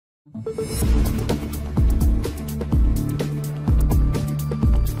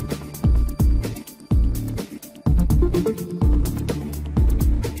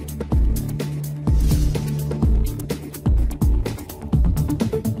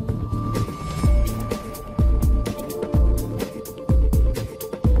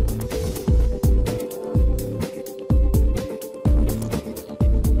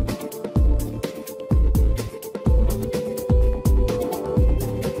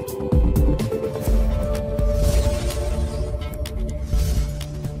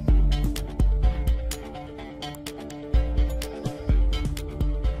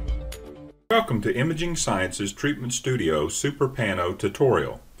Welcome to Imaging Science's Treatment Studio SuperPano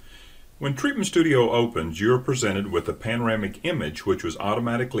tutorial. When Treatment Studio opens, you are presented with a panoramic image which was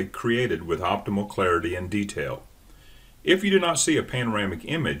automatically created with optimal clarity and detail. If you do not see a panoramic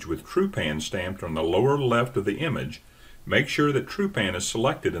image with TruePan stamped on the lower left of the image, make sure that TruePan is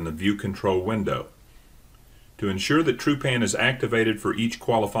selected in the View Control window. To ensure that TruePan is activated for each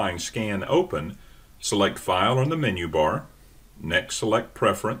qualifying scan open, select File on the menu bar, next select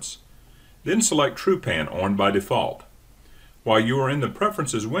Preference, then select TruePan on by default. While you are in the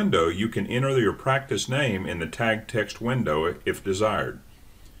Preferences window, you can enter your practice name in the Tag Text window if desired.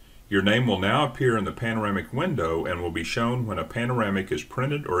 Your name will now appear in the panoramic window and will be shown when a panoramic is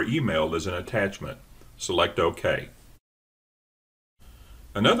printed or emailed as an attachment. Select OK.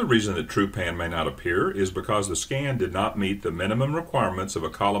 Another reason that TruePan may not appear is because the scan did not meet the minimum requirements of a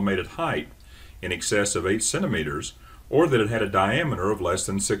collimated height in excess of 8 centimeters, or that it had a diameter of less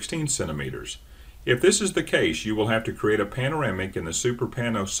than 16 centimeters. If this is the case, you will have to create a panoramic in the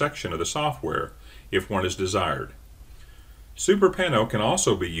SuperPano section of the software if one is desired. SuperPano can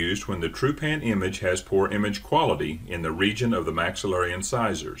also be used when the TruePan image has poor image quality in the region of the maxillary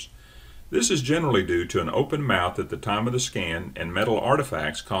incisors. This is generally due to an open mouth at the time of the scan and metal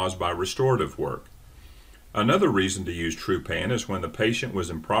artifacts caused by restorative work. Another reason to use TruePan is when the patient was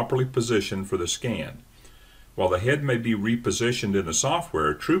improperly positioned for the scan. While the head may be repositioned in the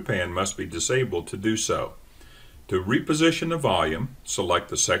software, TruePan must be disabled to do so. To reposition the volume, select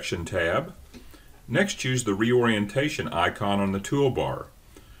the Section tab. Next, choose the reorientation icon on the toolbar.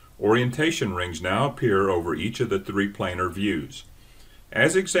 Orientation rings now appear over each of the 3 planar views.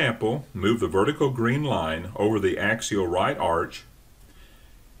 As example, move the vertical green line over the axial right arch,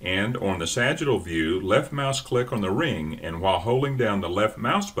 and on the sagittal view, left mouse click on the ring, and while holding down the left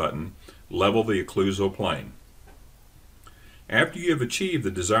mouse button, level the occlusal plane. After you have achieved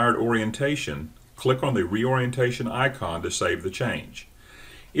the desired orientation, click on the reorientation icon to save the change.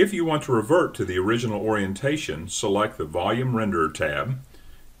 If you want to revert to the original orientation, select the Volume Renderer tab.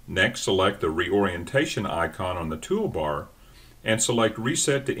 Next, select the reorientation icon on the toolbar and select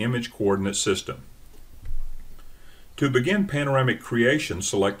Reset to Image Coordinate System. To begin panoramic creation,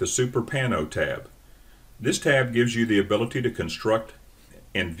 select the SuperPano tab. This tab gives you the ability to construct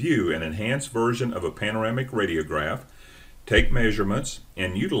and view an enhanced version of a panoramic radiograph, take measurements,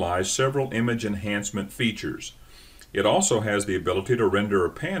 and utilize several image enhancement features. It also has the ability to render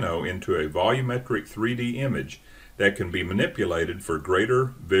a pano into a volumetric 3D image that can be manipulated for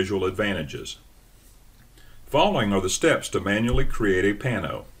greater visual advantages. Following are the steps to manually create a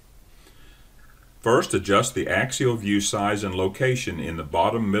pano. First, adjust the axial view size and location in the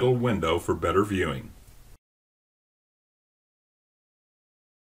bottom middle window for better viewing.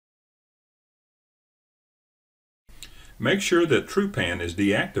 Make sure that TruePan is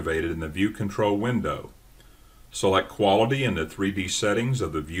deactivated in the View Control window. Select Quality in the 3D settings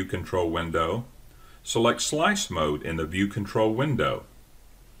of the View Control window. Select Slice Mode in the View Control window.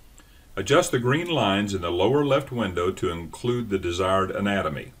 Adjust the green lines in the lower left window to include the desired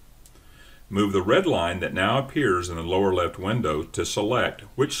anatomy. Move the red line that now appears in the lower left window to select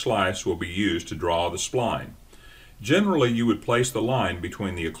which slice will be used to draw the spline. Generally, you would place the line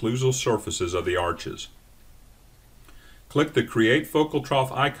between the occlusal surfaces of the arches. Click the Create Focal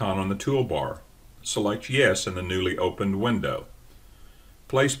Trough icon on the toolbar. Select Yes in the newly opened window.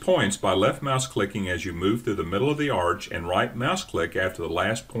 Place points by left mouse clicking as you move through the middle of the arch and right mouse click after the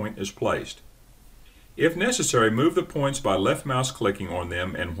last point is placed. If necessary, move the points by left mouse clicking on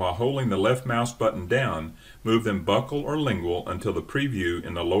them, and while holding the left mouse button down, move them buccal or lingual until the preview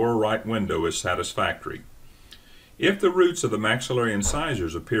in the lower right window is satisfactory. If the roots of the maxillary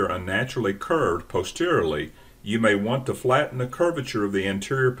incisors appear unnaturally curved posteriorly, you may want to flatten the curvature of the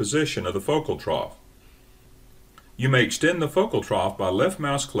anterior position of the focal trough. You may extend the focal trough by left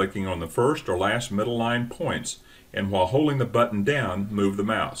mouse clicking on the first or last middle line points, and while holding the button down, move the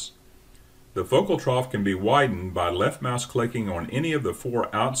mouse. The focal trough can be widened by left mouse clicking on any of the 4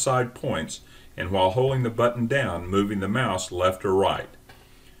 outside points, and while holding the button down, moving the mouse left or right.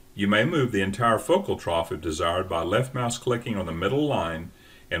 You may move the entire focal trough if desired by left mouse clicking on the middle line,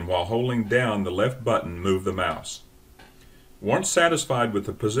 and while holding down the left button, move the mouse. Once satisfied with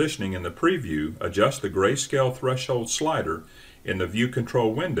the positioning in the preview, adjust the grayscale threshold slider in the view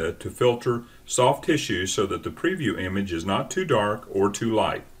control window to filter soft tissue so that the preview image is not too dark or too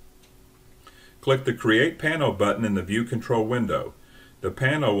light. Click the Create Pano button in the view control window. The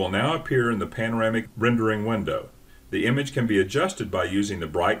pano will now appear in the panoramic rendering window. The image can be adjusted by using the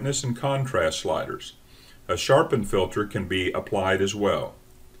brightness and contrast sliders. A sharpen filter can be applied as well.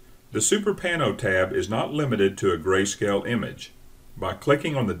 The SuperPano tab is not limited to a grayscale image. By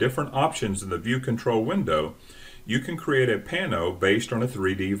clicking on the different options in the view control window, you can create a pano based on a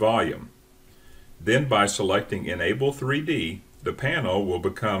 3D volume. Then by selecting Enable 3D, the pano will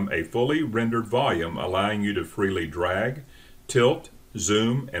become a fully rendered volume, allowing you to freely drag, tilt,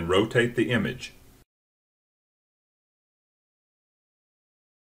 zoom, and rotate the image.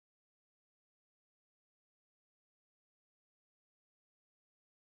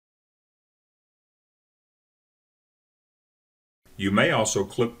 You may also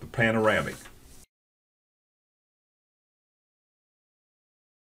clip the panoramic.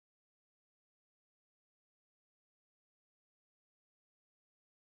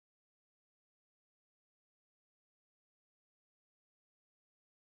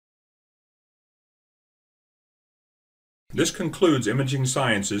 This concludes Imaging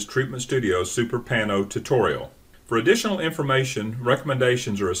Science's Treatment Studio SuperPano tutorial. For additional information,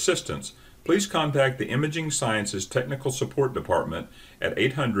 recommendations, or assistance, please contact the Imaging Sciences Technical Support Department at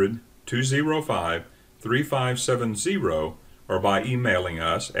 800-205-3570 or by emailing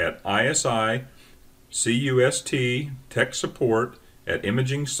us at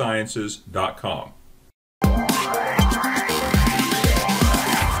isicusttechsupport@imigingsciences.com.